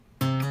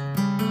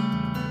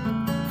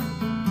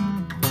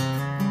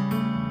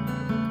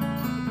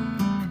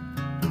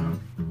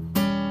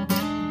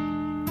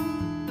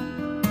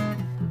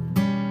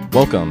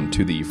Welcome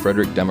to the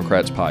Frederick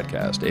Democrats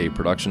Podcast, a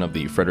production of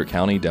the Frederick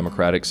County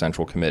Democratic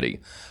Central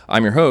Committee.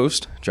 I'm your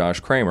host, Josh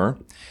Kramer,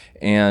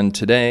 and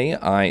today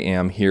I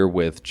am here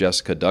with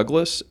Jessica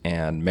Douglas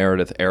and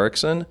Meredith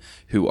Erickson,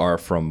 who are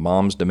from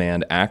Moms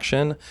Demand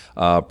Action,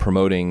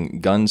 promoting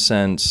gun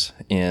sense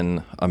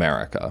in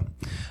America.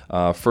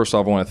 First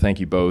off, I want to thank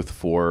you both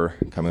for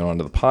coming on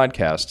to the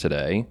podcast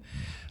today.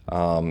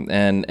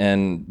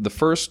 And the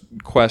first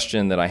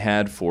question that I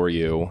had for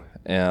you,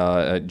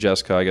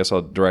 Jessica, I guess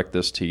I'll direct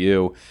this to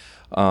you.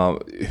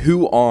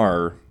 Who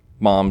are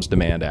Moms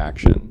Demand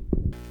Action?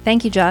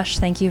 Thank you, Josh.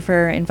 Thank you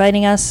for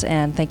inviting us,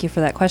 and thank you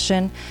for that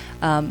question.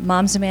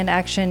 Moms Demand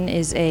Action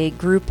is a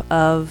group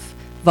of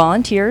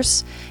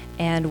volunteers,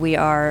 and we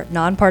are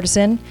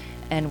nonpartisan,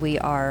 and we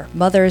are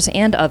mothers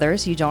and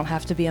others. You don't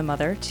have to be a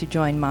mother to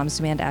join Moms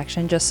Demand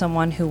Action, just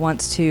someone who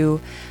wants to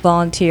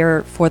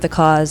volunteer for the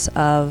cause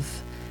of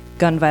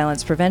gun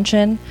violence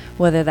prevention,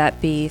 whether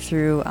that be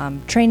through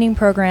training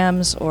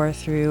programs or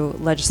through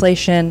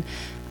legislation,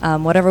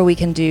 whatever we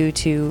can do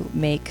to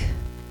make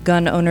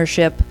gun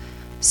ownership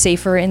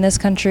safer in this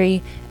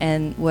country,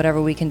 and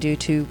whatever we can do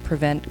to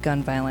prevent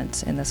gun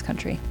violence in this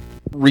country.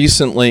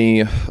 Recently,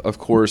 of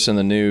course, in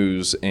the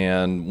news,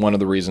 and one of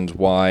the reasons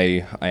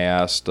why I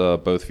asked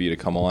both of you to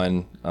come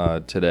on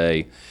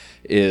today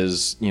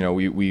is,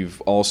 we've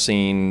all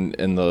seen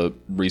in the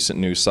recent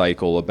news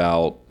cycle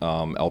about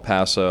El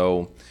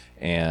Paso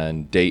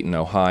and Dayton,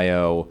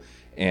 Ohio,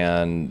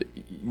 and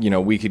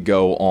we could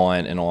go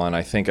on and on.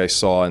 I think I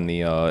saw in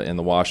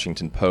the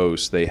Washington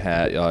Post they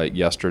had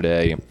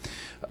yesterday,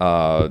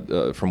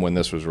 from when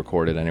this was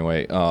recorded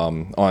anyway,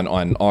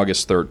 on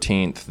August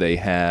 13th they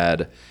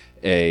had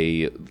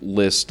a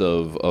list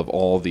of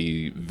all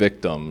the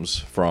victims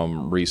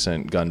from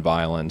recent gun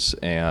violence,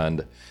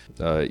 and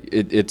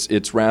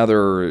it's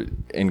rather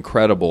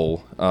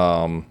incredible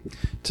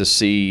to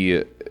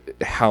see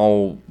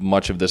how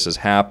much of this has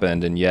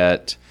happened, and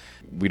yet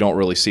we don't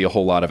really see a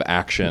whole lot of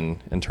action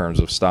in terms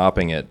of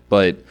stopping it.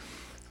 But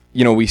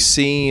we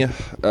see,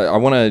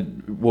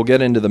 we'll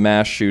get into the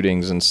mass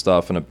shootings and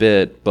stuff in a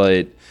bit,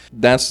 but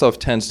that stuff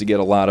tends to get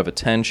a lot of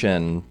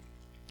attention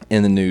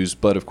in the news.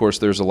 But of course,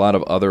 there's a lot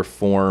of other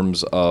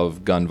forms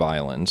of gun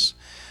violence,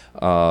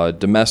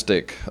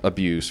 domestic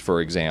abuse, for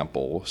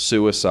example,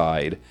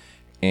 suicide,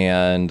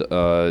 and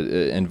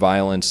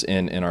violence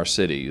in our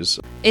cities.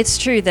 It's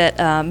true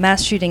that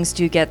mass shootings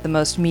do get the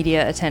most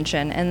media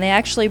attention, and they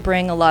actually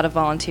bring a lot of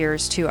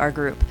volunteers to our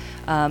group.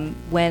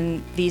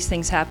 When these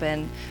things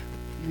happen,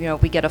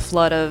 we get a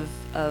flood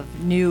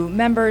of new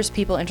members,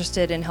 people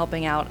interested in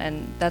helping out,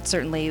 and that's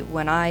certainly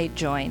when I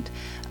joined,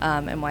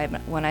 and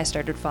when I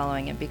started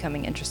following and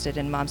becoming interested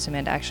in Moms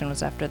Demand Action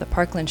was after the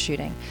Parkland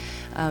shooting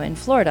in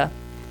Florida.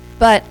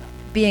 But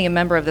being a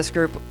member of this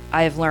group,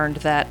 I have learned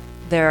that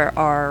there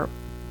are,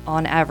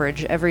 on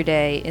average, every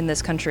day in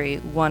this country,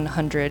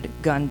 100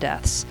 gun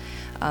deaths.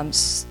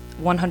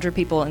 100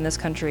 people in this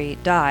country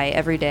die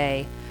every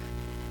day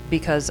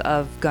because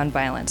of gun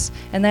violence.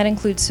 And that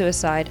includes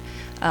suicide,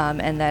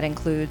 and that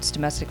includes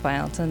domestic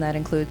violence, and that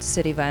includes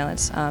city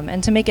violence.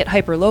 And to make it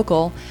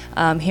hyper-local,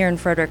 here in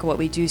Frederick, what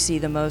we do see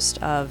the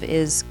most of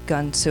is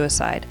gun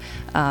suicide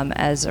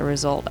as a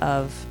result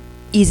of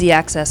easy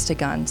access to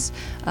guns.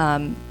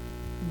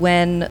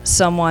 When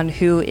someone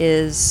who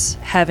is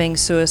having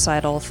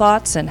suicidal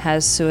thoughts and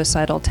has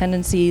suicidal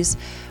tendencies,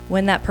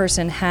 when that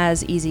person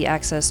has easy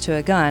access to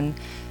a gun,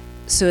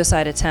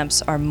 suicide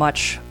attempts are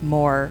much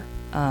more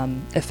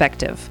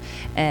effective.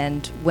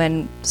 And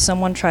when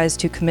someone tries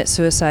to commit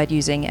suicide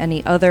using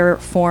any other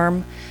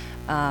form,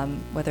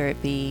 whether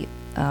it be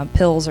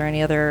pills or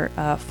any other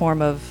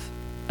form of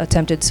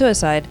attempted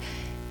suicide,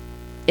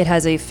 it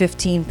has a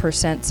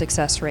 15%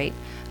 success rate,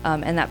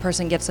 and that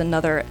person gets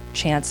another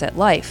chance at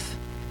life.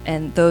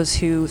 And those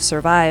who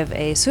survive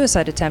a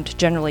suicide attempt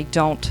generally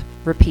don't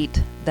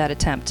repeat that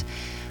attempt.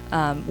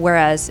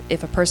 Whereas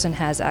if a person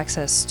has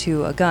access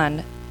to a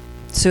gun,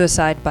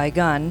 suicide by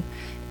gun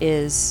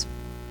is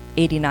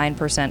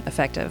 89%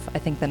 effective, I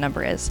think the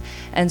number is.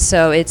 And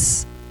so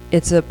it's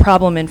a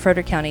problem in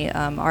Frederick County.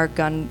 Our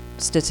gun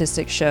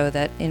statistics show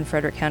that in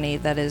Frederick County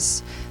that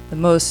is the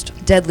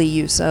most deadly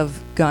use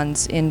of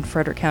guns in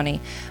Frederick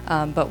County.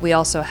 But we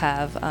also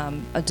have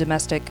a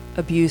domestic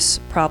abuse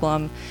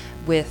problem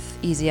with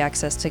easy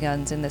access to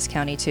guns in this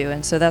county too.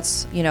 And so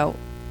that's,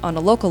 on a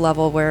local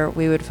level where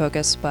we would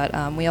focus, but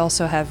we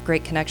also have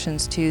great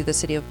connections to the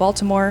city of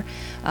Baltimore.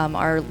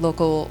 Our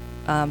local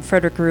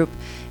Frederick group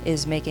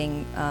is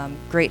making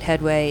great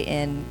headway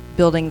in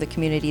building the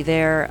community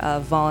there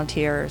of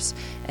volunteers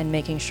and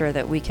making sure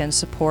that we can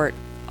support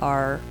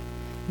our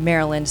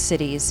Maryland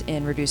cities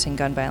in reducing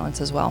gun violence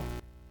as well.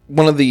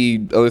 One of the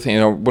other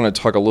things I want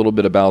to talk a little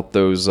bit about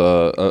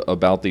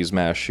about these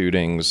mass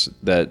shootings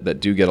that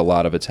do get a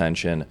lot of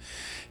attention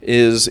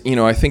is,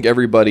 I think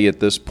everybody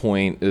at this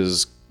point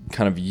is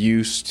kind of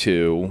used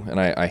to, and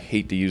I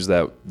hate to use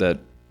that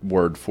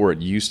word for it,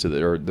 used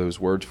to, or those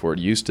words for it,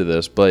 used to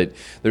this, but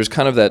there's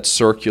kind of that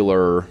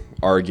circular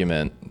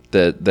argument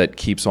that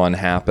keeps on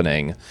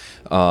happening,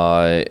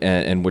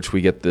 and which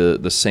we get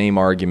the same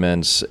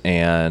arguments,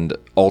 and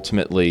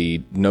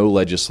ultimately no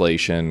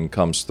legislation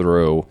comes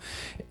through.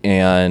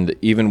 And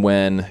even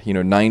when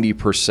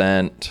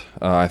 90%,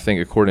 I think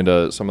according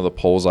to some of the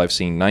polls I've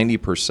seen,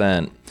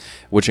 90%,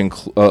 which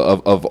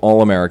of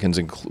all Americans,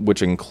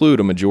 which include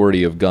a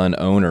majority of gun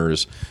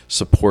owners,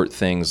 support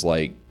things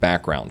like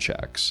background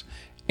checks,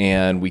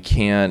 and we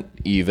can't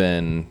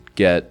even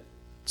get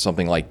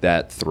something like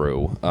that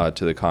through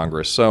to the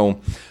Congress. So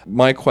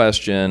my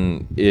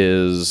question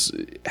is,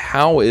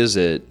 how is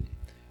it,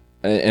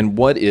 and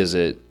what is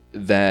it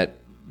that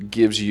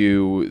gives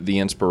you the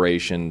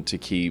inspiration to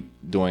keep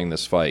doing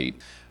this fight?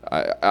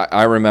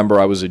 I remember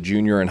I was a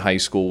junior in high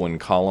school when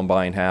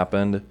Columbine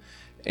happened,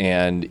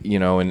 and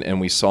and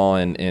we saw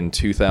in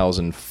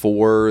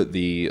 2004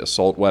 the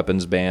assault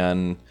weapons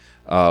ban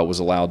was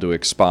allowed to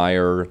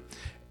expire,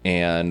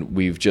 and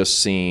we've just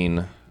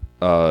seen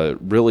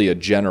really a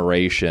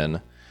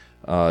generation,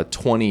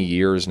 20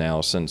 years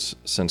now since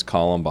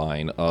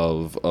Columbine,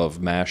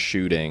 of mass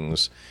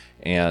shootings,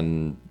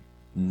 and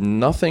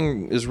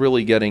nothing is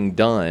really getting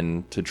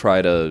done to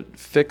try to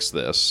fix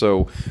this.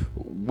 So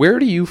where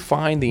do you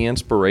find the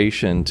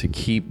inspiration to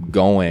keep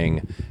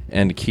going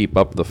and keep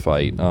up the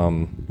fight?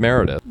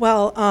 Meredith?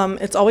 Well,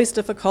 it's always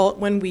difficult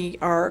when we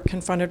are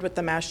confronted with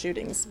the mass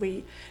shootings.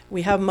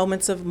 We have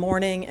moments of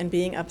mourning and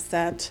being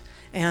upset,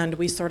 and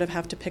we sort of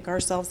have to pick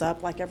ourselves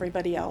up like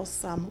everybody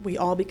else. We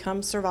all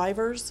become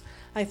survivors,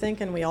 I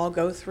think, and we all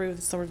go through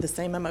sort of the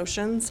same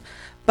emotions.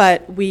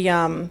 But we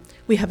have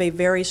a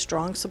very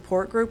strong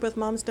support group with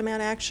Moms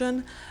Demand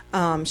Action.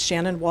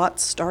 Shannon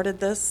Watts started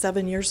this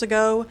 7 years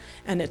ago,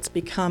 and it's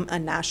become a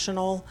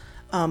national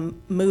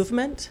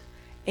movement.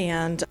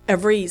 And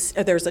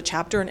there's a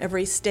chapter in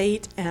every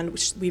state, and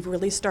we've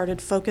really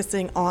started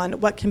focusing on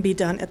what can be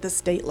done at the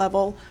state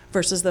level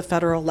versus the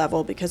federal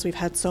level, because we've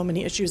had so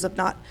many issues of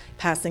not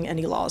passing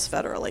any laws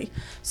federally.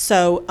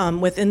 So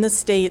within the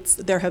states,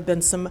 there have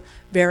been some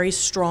very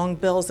strong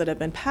bills that have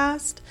been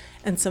passed,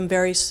 and some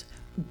very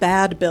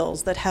bad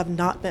bills that have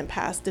not been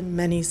passed in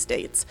many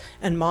states.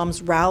 And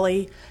moms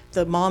rally,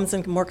 the moms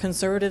in more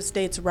conservative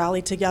states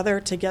rally together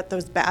to get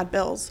those bad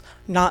bills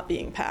not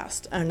being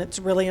passed. And it's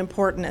really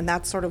important, and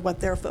that's sort of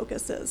what their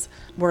focus is.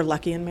 We're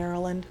lucky in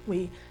Maryland.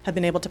 We have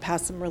been able to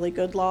pass some really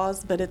good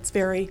laws, but it's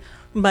very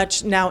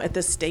much now at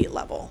the state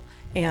level.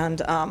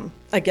 And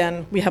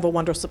again, we have a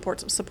wonderful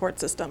support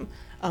system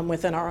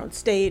within our own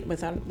state,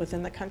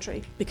 within the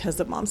country,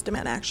 because of Moms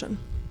Demand Action.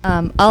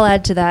 I'll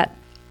add to that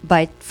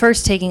by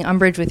first taking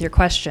umbrage with your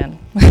question,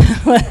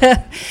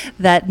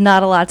 that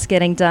not a lot's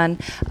getting done.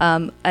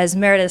 As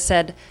Meredith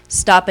said,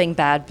 stopping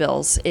bad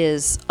bills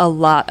is a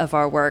lot of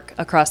our work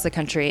across the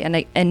country.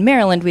 And in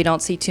Maryland, we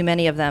don't see too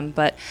many of them,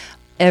 but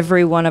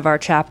every one of our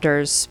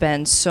chapters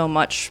spends so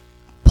much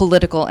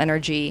political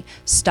energy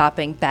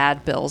stopping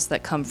bad bills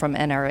that come from the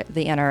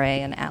NRA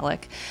and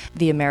ALEC,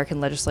 the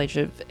American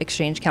Legislative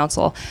Exchange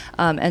Council.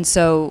 And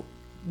so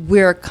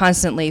we're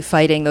constantly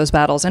fighting those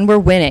battles, and we're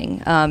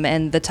winning,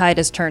 and the tide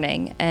is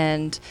turning,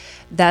 and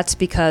that's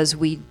because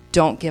we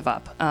don't give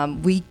up.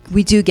 We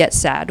do get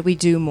sad, we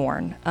do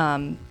mourn.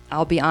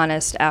 I'll be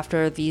honest,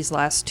 after these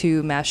last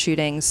two mass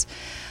shootings,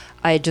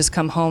 I had just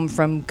come home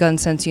from Gun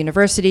Sense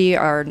University,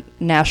 our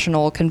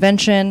national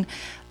convention,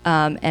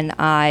 and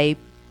I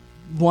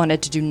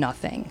wanted to do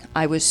nothing.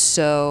 I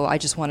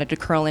just wanted to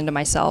curl into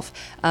myself,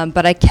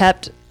 but I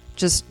kept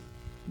just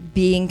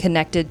being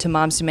connected to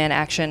Moms Demand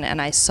Action,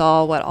 and I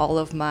saw what all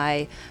of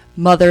my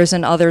mothers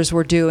and others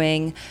were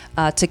doing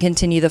to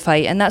continue the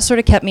fight, and that sort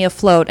of kept me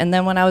afloat. And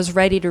then when I was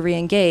ready to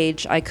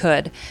re-engage, I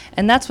could.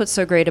 And that's what's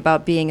so great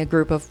about being a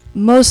group of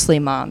mostly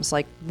moms.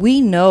 Like,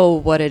 we know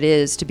what it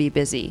is to be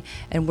busy,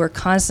 and we're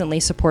constantly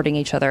supporting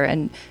each other,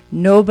 and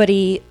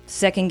nobody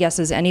second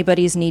guesses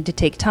anybody's need to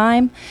take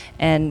time,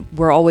 and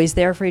we're always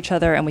there for each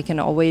other, and we can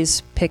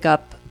always pick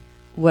up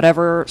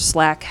whatever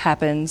slack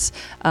happens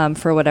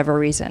for whatever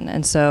reason.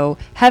 And so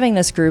having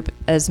this group,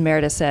 as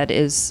Meredith said,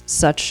 is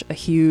such a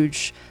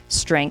huge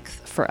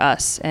strength for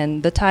us.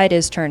 And the tide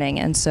is turning.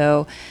 And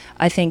so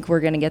I think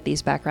we're going to get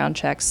these background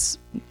checks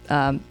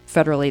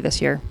federally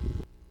this year.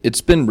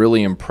 It's been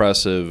really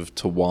impressive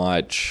to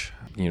watch,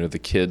 the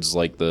kids,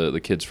 like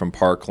the kids from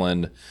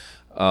Parkland,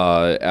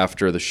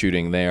 after the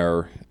shooting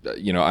there.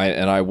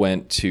 I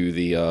went to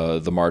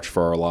the March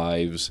for Our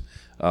Lives,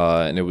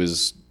 and it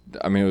was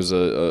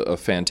a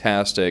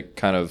fantastic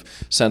kind of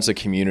sense of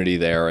community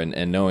there,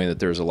 and knowing that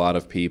there's a lot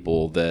of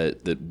people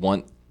that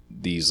want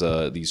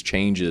these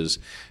changes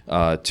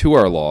to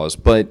our laws.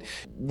 But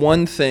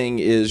one thing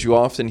is, you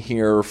often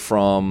hear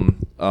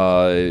from the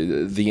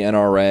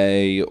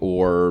NRA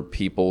or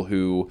people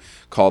who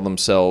call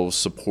themselves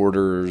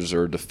supporters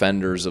or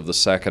defenders of the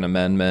Second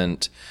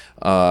Amendment.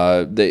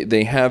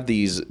 They have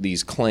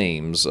these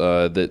claims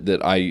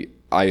that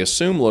I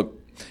assume look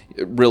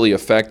really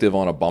effective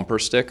on a bumper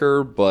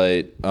sticker,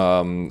 but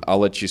I'll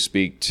let you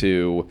speak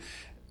to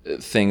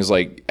things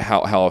like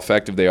how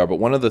effective they are, but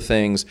one of the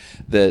things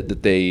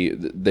that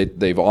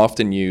they've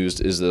often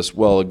used is this: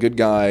 well, a good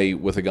guy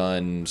with a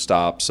gun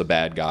stops a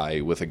bad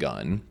guy with a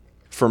gun.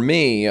 For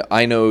me,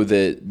 I know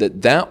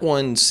that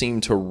one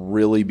seemed to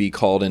really be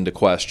called into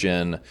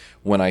question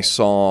when I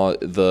saw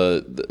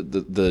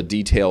the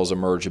details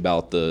emerge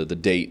about the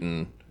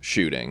Dayton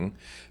shooting,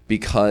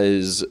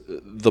 because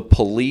the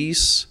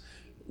police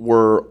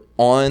were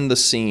on the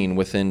scene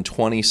within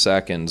 20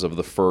 seconds of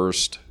the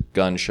first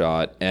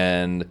gunshot,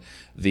 and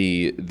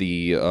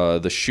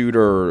the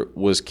shooter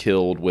was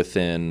killed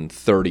within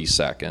 30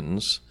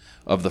 seconds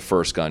of the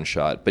first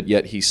gunshot, but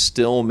yet he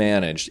still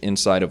managed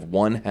inside of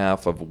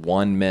 1/2 of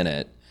 1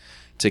 minute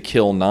to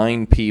kill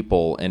 9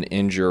 people and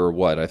injure,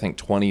 I think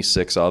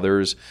 26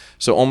 others.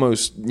 So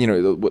almost,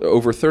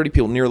 over 30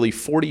 people, nearly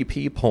 40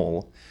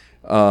 people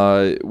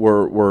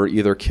were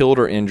either killed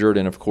or injured,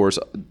 and of course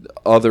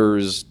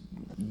others,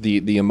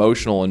 the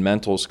emotional and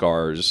mental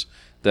scars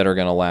that are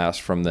going to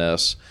last from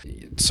this.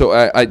 So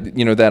I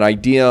that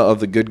idea of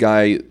the good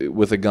guy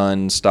with a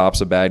gun stops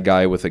a bad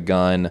guy with a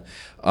gun,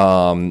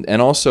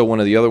 and also one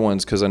of the other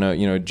ones, because I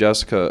know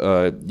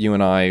Jessica, you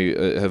and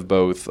I have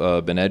both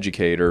been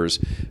educators.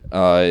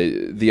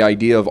 The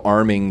idea of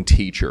arming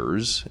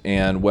teachers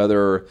and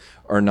whether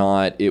or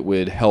not it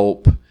would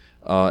help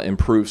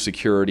improve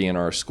security in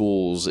our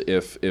schools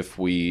if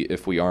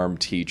we arm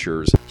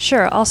teachers.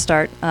 Sure, I'll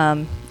start,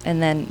 and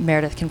then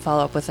Meredith can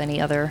follow up with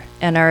any other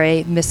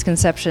NRA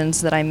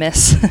misconceptions that I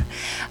miss.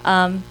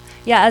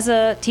 As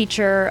a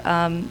teacher,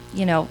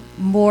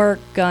 more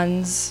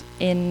guns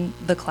in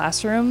the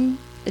classroom,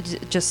 it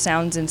just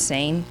sounds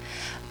insane.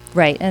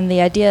 Right, and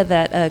the idea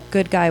that a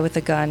good guy with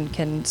a gun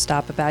can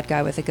stop a bad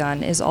guy with a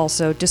gun is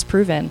also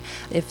disproven.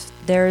 If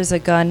there is a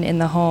gun in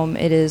the home,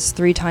 it is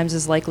 3 times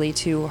as likely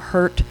to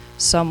hurt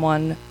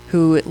someone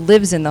who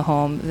lives in the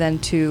home than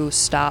to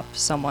stop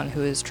someone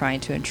who is trying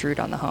to intrude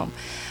on the home.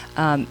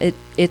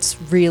 It's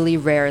really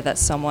rare that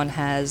someone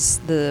has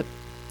the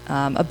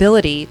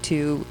ability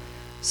to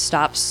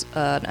stop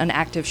an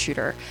active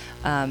shooter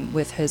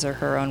with his or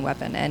her own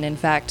weapon. And in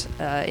fact,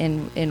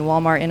 in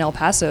Walmart in El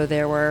Paso,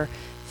 there were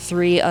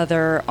 3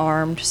 other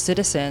armed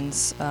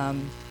citizens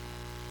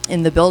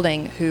in the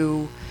building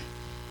who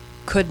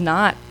could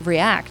not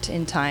react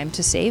in time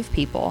to save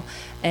people.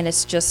 And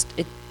it's just,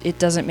 it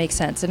doesn't make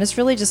sense. And it's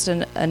really just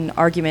an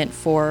argument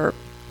for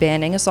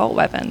banning assault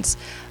weapons.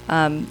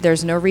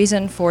 There's no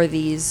reason for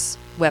these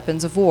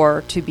weapons of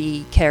war to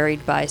be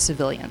carried by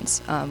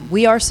civilians.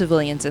 We are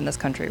civilians in this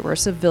country. We're a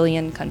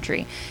civilian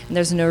country. And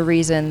there's no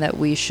reason that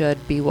we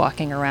should be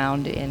walking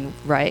around in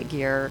riot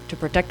gear to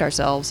protect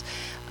ourselves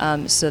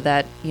so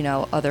that,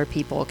 other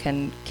people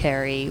can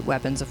carry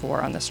weapons of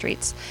war on the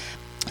streets.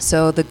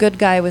 So the good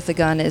guy with the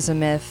gun is a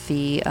myth.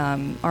 The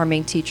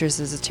arming teachers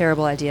is a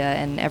terrible idea,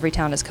 and every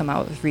town has come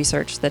out with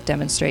research that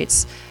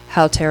demonstrates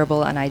how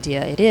terrible an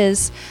idea it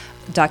is,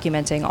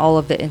 documenting all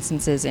of the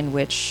instances in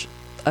which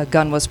a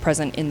gun was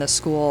present in the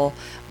school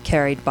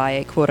carried by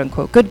a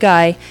quote-unquote good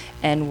guy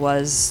and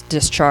was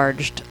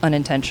discharged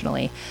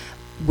unintentionally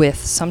with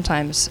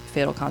sometimes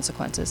fatal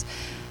consequences.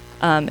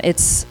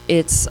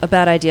 It's a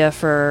bad idea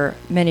for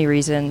many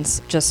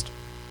reasons. Just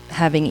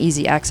having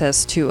easy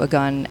access to a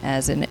gun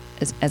as an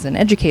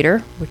educator,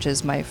 which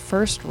is my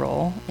first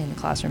role in the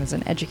classroom as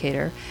an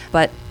educator.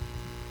 But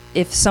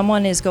if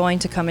someone is going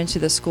to come into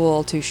the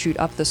school to shoot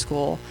up the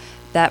school,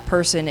 that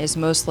person is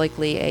most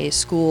likely a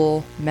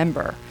school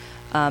member.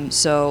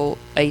 So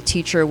a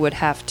teacher would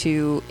have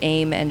to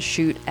aim and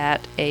shoot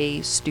at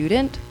a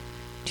student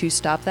to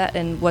stop that.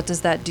 And what does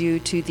that do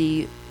to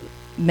the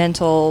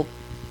mental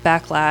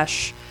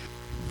backlash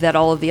that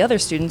all of the other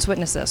students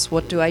witness this?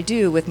 What do I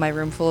do with my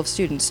room full of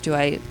students? Do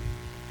I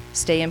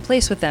stay in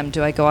place with them?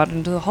 Do I go out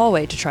into the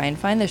hallway to try and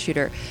find the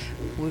shooter?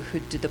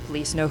 Do the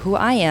police know who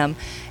I am?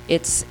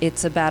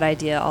 It's a bad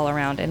idea all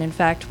around. And in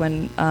fact,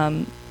 when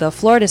the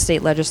Florida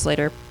State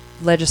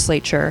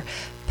Legislature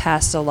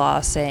passed a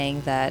law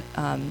saying that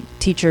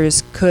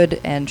teachers could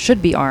and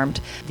should be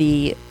armed,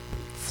 the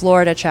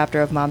Florida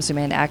chapter of Moms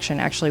Demand Action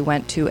actually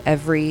went to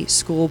every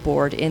school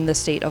board in the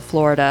state of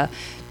Florida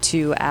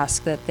to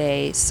ask that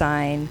they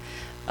sign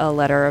a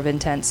letter of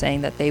intent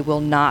saying that they will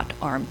not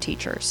arm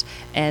teachers.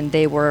 And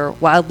they were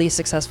wildly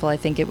successful. I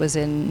think it was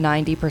in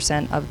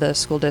 90% of the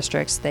school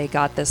districts. They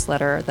got this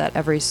letter that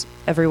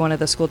every one of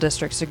the school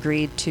districts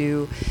agreed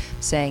to,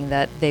 saying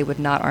that they would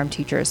not arm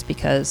teachers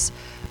because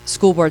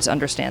school boards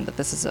understand that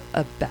this is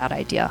a bad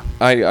idea.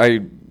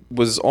 I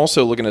was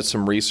also looking at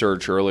some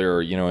research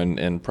earlier,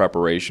 in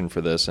preparation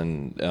for this,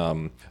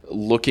 and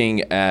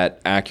looking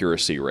at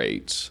accuracy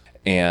rates.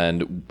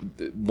 And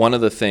one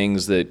of the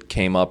things that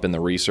came up in the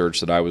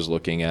research that I was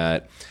looking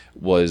at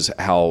was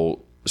how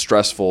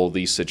stressful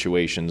these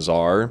situations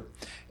are,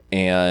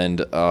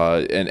 and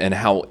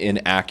how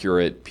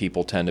inaccurate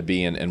people tend to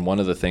be. And one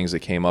of the things that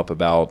came up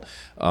about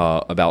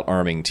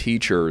arming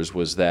teachers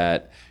was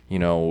that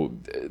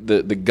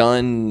the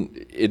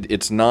gun,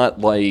 it's not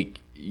like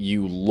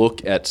you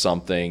look at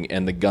something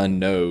and the gun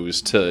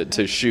knows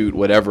to shoot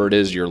whatever it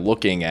is you're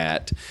looking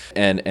at,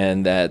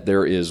 and that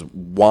there is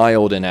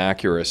wild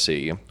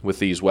inaccuracy with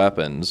these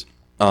weapons.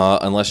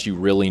 Unless you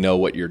really know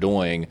what you're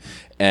doing.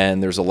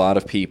 And there's a lot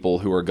of people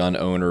who are gun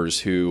owners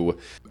who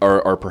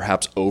are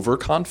perhaps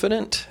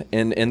overconfident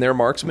in their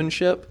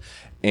marksmanship.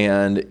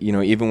 And,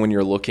 even when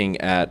you're looking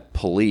at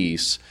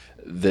police,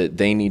 that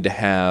they need to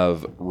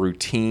have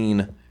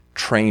routine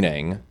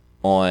training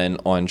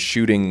on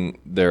shooting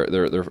their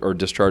or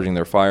discharging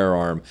their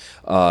firearm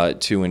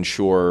to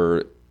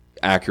ensure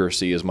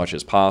accuracy as much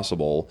as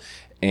possible.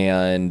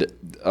 And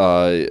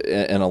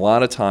a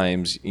lot of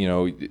times,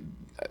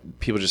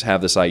 people just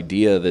have this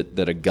idea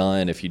that a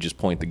gun, if you just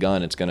point the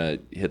gun, it's going to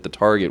hit the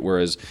target.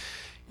 Whereas,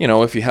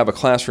 if you have a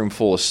classroom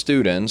full of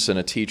students and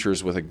a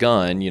teacher's with a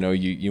gun,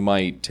 you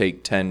might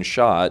take 10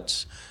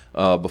 shots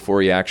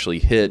before you actually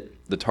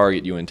hit the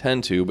target you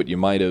intend to, but you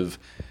might have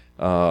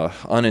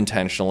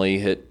unintentionally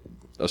hit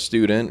a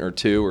student or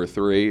two or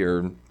three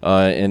or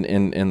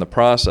in the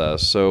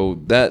process. So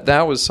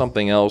that was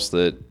something else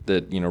that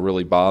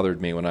really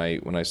bothered me when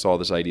I saw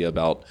this idea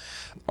about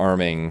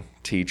arming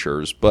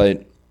teachers.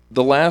 But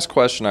the last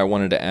question I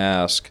wanted to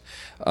ask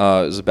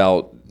is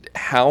about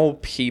how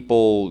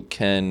people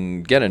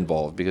can get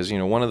involved, because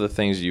one of the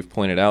things you've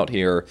pointed out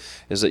here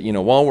is that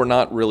while we're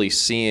not really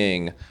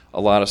seeing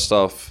a lot of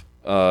stuff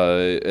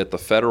at the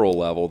federal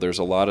level, there's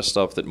a lot of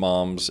stuff that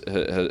Moms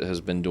has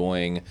been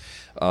doing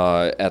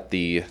at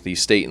the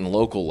state and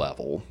local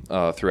level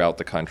throughout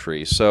the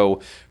country.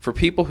 So for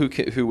people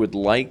who would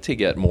like to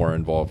get more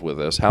involved with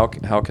this, how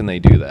can they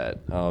do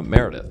that?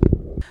 Meredith.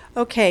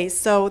 Okay,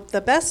 so the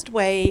best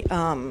way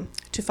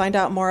to find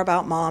out more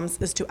about Moms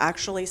is to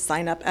actually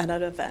sign up at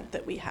an event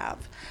that we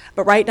have.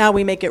 But right now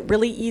we make it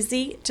really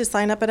easy to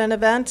sign up at an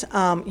event.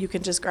 You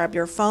can just grab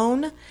your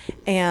phone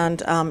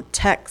and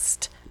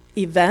text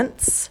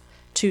events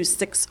to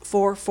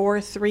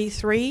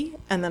 64433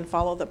 and then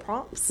follow the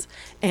prompts.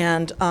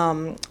 And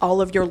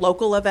all of your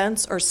local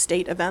events or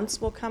state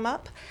events will come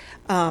up.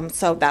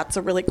 So that's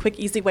a really quick,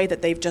 easy way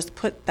that they've just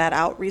put that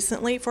out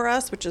recently for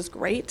us, which is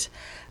great.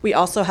 We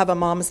also have a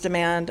Moms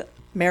Demand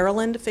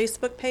Maryland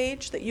Facebook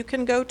page that you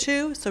can go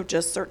to. So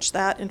just search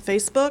that in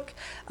Facebook.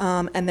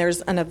 And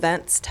there's an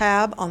events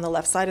tab on the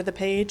left side of the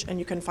page, and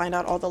you can find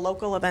out all the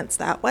local events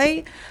that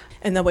way.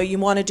 And the way you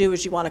want to do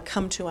is you want to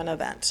come to an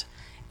event.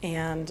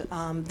 And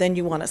then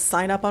you want to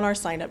sign up on our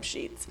sign-up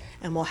sheets,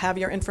 and we'll have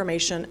your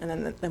information,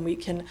 and then we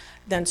can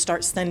then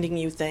start sending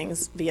you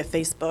things via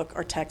Facebook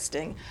or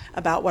texting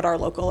about what our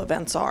local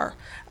events are.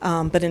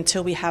 But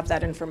until we have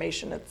that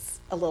information, it's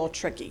a little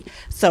tricky.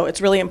 So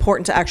it's really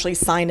important to actually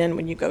sign in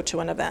when you go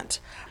to an event.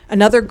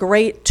 Another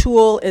great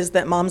tool is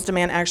that Moms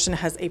Demand Action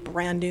has a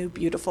brand new,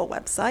 beautiful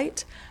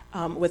website.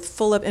 With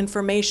full of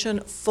information,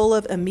 full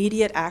of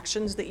immediate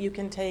actions that you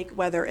can take,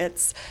 whether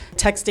it's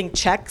texting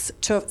checks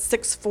to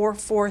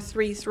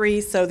 64433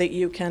 so that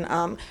you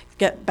can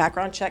get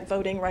background check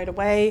voting right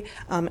away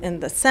in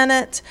the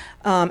Senate.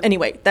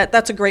 Anyway,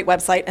 that's a great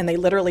website, and they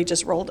literally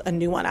just rolled a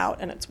new one out,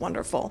 and it's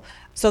wonderful.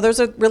 So those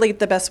are really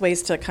the best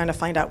ways to kind of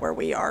find out where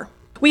we are.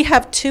 We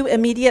have 2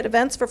 immediate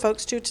events for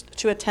folks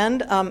to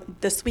attend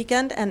this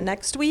weekend and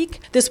next week.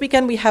 This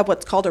weekend we have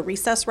what's called a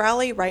recess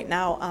rally. Right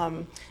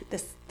now,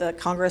 the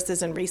Congress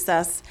is in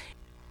recess,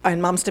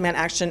 and Moms Demand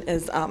Action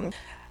is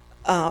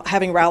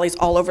having rallies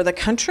all over the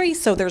country.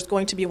 So there's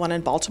going to be one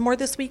in Baltimore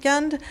this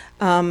weekend,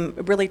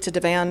 really to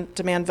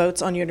demand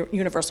votes on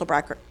universal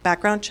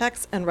background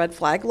checks and red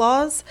flag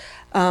laws.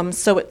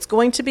 So it's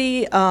going to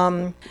be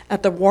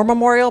at the War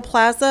Memorial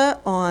Plaza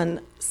on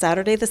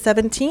Saturday the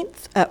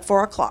 17th at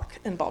 4 o'clock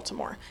in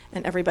Baltimore,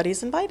 and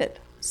everybody's invited.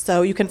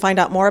 So you can find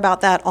out more about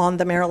that on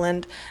the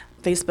Maryland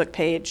Facebook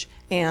page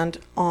and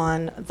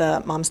on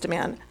the Moms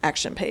Demand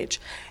Action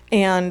page.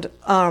 And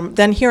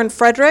then here in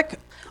Frederick,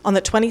 on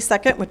the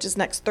 22nd, which is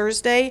next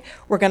Thursday,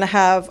 we're going to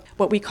have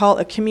what we call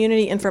a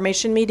community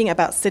information meeting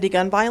about city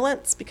gun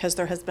violence, because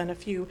there has been a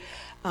few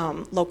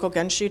local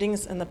gun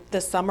shootings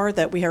this summer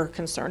that we are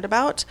concerned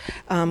about.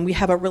 We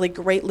have a really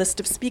great list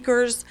of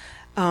speakers.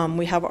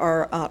 We have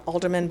our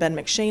Alderman Ben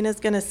McShane is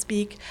going to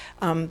speak.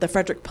 The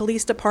Frederick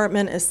Police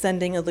Department is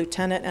sending a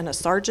lieutenant and a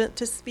sergeant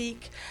to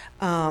speak.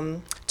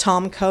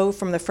 Tom Coe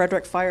from the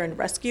Frederick Fire and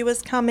Rescue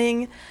is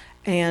coming.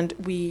 And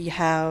we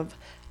have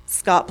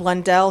Scott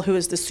Blundell, who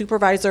is the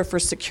supervisor for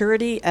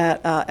security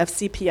at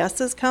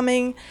FCPS, is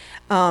coming.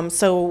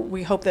 So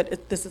we hope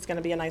that this is going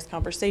to be a nice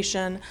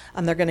conversation.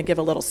 They're going to give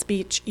a little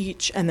speech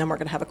each, and then we're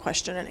going to have a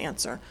question and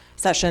answer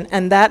session.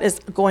 And that is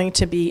going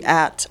to be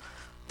at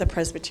the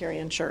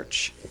Presbyterian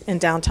Church in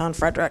downtown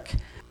Frederick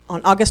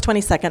on August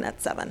 22nd at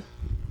 7.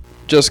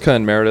 Jessica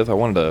and Meredith, I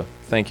wanted to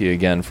thank you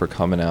again for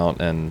coming out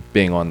and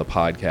being on the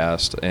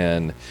podcast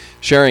and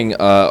sharing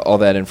all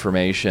that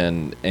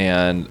information,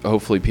 and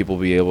hopefully people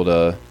will be able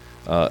to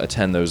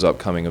attend those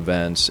upcoming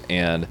events.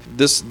 And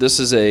this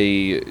is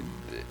a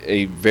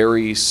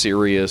very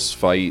serious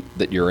fight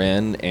that you're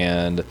in,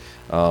 and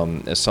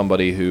as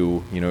somebody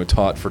who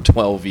taught for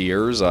 12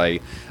 years,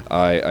 I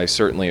I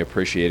certainly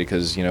appreciate it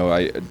because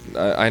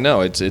I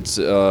know it's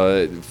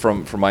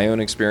from my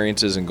own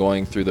experiences and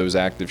going through those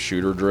active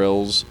shooter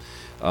drills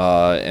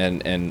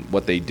and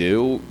what they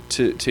do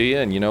to you,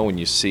 and when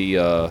you see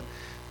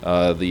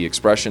the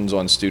expressions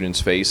on students'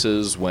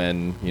 faces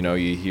when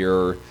you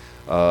hear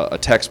a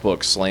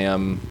textbook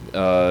slam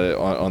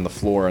on the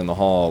floor in the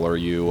hall, or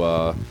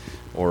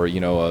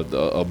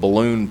a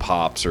balloon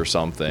pops or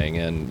something,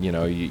 and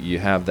you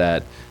have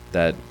that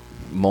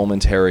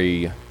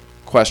momentary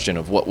question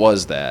of what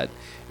was that,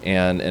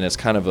 and it's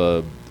kind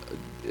of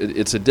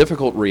it's a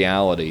difficult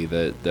reality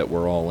that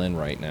we're all in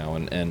right now,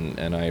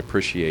 and I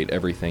appreciate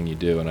everything you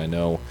do, and I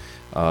know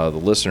the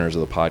listeners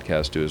of the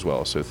podcast do as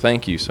well. So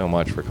thank you so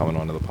much for coming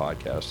onto the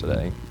podcast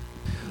today.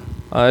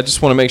 I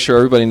just want to make sure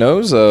everybody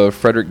knows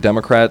Frederick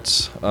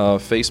Democrats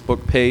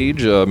Facebook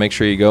page. Make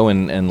sure you go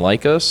and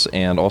like us,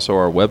 and also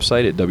our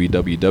website at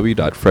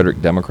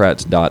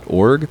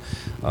www.frederickdemocrats.org.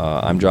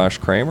 I'm Josh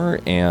Kramer,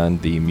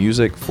 and the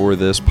music for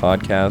this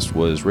podcast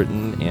was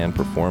written and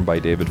performed by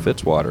David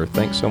Fitzwater.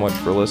 Thanks so much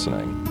for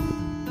listening.